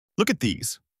Look at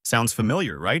these. Sounds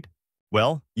familiar, right?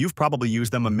 Well, you've probably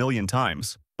used them a million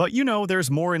times. But you know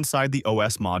there's more inside the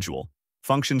OS module.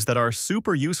 Functions that are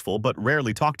super useful but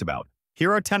rarely talked about.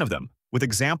 Here are 10 of them, with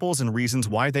examples and reasons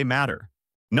why they matter.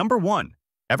 Number 1.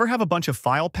 Ever have a bunch of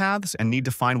file paths and need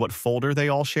to find what folder they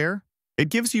all share? It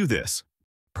gives you this.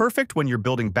 Perfect when you're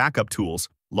building backup tools,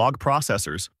 log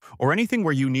processors, or anything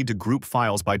where you need to group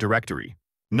files by directory.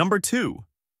 Number 2.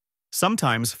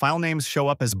 Sometimes file names show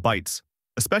up as bytes,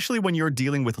 especially when you're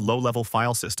dealing with low-level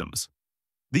file systems.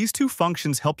 These two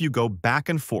functions help you go back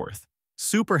and forth.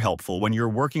 Super helpful when you're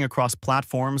working across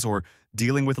platforms or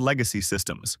dealing with legacy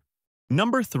systems.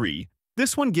 Number 3.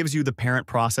 This one gives you the parent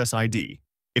process ID.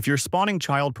 If you're spawning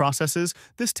child processes,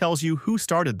 this tells you who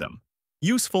started them.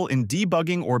 Useful in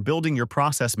debugging or building your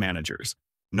process managers.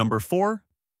 Number 4.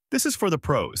 This is for the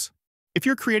pros. If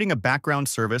you're creating a background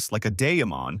service like a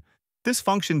daemon, this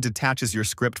function detaches your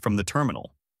script from the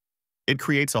terminal. It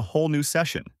creates a whole new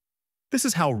session. This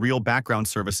is how real background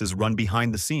services run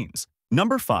behind the scenes.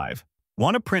 Number 5.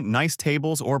 Want to print nice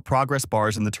tables or progress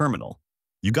bars in the terminal?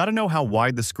 You gotta know how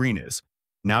wide the screen is.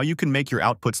 Now you can make your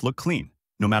outputs look clean,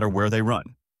 no matter where they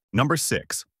run. Number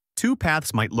 6. Two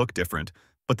paths might look different,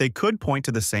 but they could point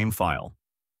to the same file.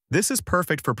 This is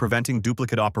perfect for preventing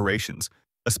duplicate operations,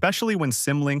 especially when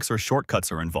symlinks or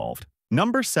shortcuts are involved.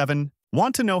 Number 7.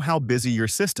 Want to know how busy your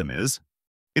system is?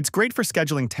 It's great for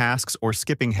scheduling tasks or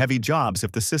skipping heavy jobs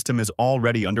if the system is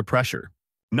already under pressure.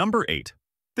 Number 8.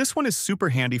 This one is super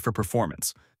handy for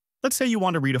performance. Let's say you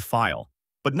want to read a file,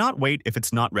 but not wait if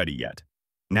it's not ready yet.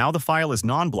 Now the file is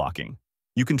non-blocking.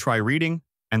 You can try reading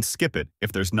and skip it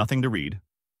if there's nothing to read.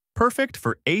 Perfect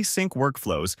for async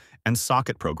workflows and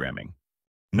socket programming.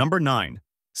 Number 9.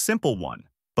 Simple one,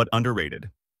 but underrated.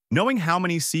 Knowing how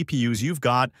many CPUs you've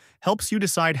got helps you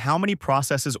decide how many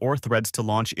processes or threads to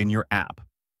launch in your app.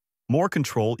 More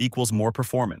control equals more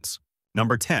performance.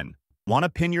 Number 10. Want to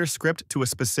pin your script to a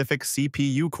specific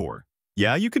CPU core?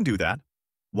 Yeah, you can do that.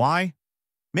 Why?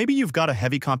 Maybe you've got a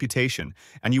heavy computation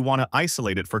and you want to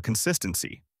isolate it for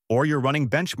consistency, or you're running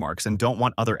benchmarks and don't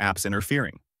want other apps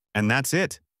interfering. And that's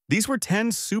it. These were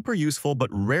 10 super useful but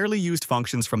rarely used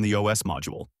functions from the OS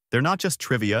module. They're not just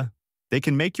trivia. They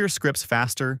can make your scripts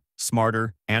faster,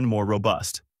 smarter, and more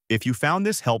robust. If you found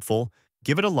this helpful,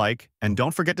 give it a like and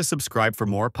don't forget to subscribe for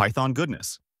more Python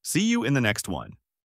goodness. See you in the next one.